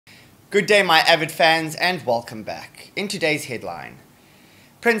Good day, my avid fans, and welcome back. In today's headline,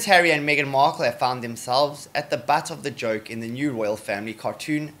 Prince Harry and Meghan Markle have found themselves at the butt of the joke in the new royal family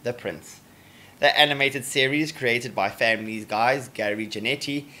cartoon, The Prince. The animated series, created by Family Guy's Gary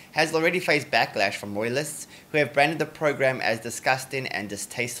Janetti, has already faced backlash from royalists who have branded the program as disgusting and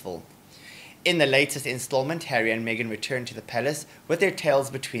distasteful. In the latest installment, Harry and Meghan return to the palace with their tails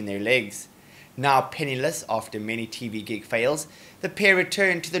between their legs. Now penniless after many TV gig fails, the pair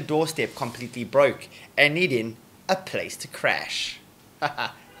return to the doorstep completely broke and needing a place to crash.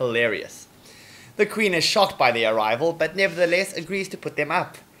 Haha, hilarious. The Queen is shocked by their arrival, but nevertheless agrees to put them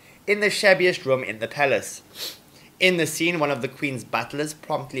up in the shabbiest room in the palace. In the scene, one of the Queen's butlers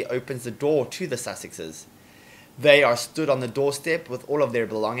promptly opens the door to the Sussexes. They are stood on the doorstep with all of their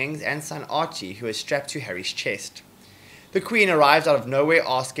belongings and son Archie, who is strapped to Harry's chest. The Queen arrives out of nowhere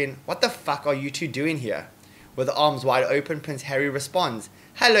asking, "What the fuck are you two doing here?" With arms wide open, Prince Harry responds,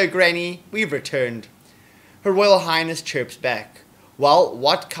 "Hello, Granny, we've returned." Her Royal Highness chirps back, "Well,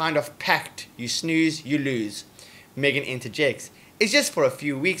 what kind of pact? You snooze, you lose." Meghan interjects, "It's just for a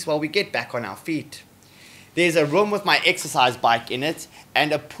few weeks while we get back on our feet." "There's a room with my exercise bike in it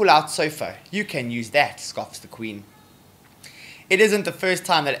and a pull-out sofa. You can use that," scoffs the Queen. It isn't the first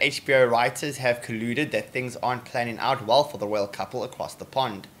time that HBO writers have colluded that things aren't planning out well for the royal couple across the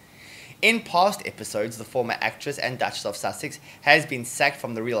pond. In past episodes, the former actress and Duchess of Sussex has been sacked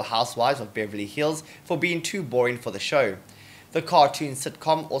from the Real Housewives of Beverly Hills for being too boring for the show. The cartoon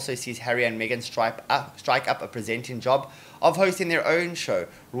sitcom also sees Harry and Meghan strike up a presenting job of hosting their own show,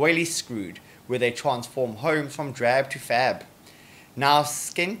 Royally Screwed, where they transform homes from drab to fab. Now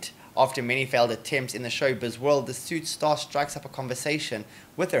skint, after many failed attempts in the showbiz world, the Suits star strikes up a conversation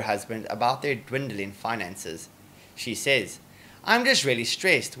with her husband about their dwindling finances. She says, "I'm just really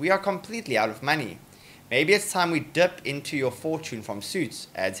stressed. We are completely out of money." "Maybe it's time we dip into your fortune from Suits,"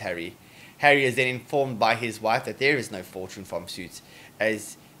 adds Harry. Harry is then informed by his wife that there is no fortune from Suits,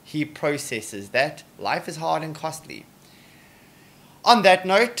 as he processes that life is hard and costly. On that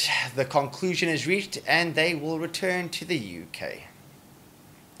note, the conclusion is reached and they will return to the UK.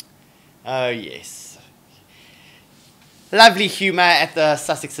 Oh yes. Lovely humour at the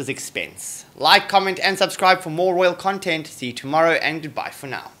Sussexes' expense. Like, comment and subscribe for more royal content. See you tomorrow and goodbye for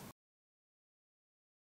now.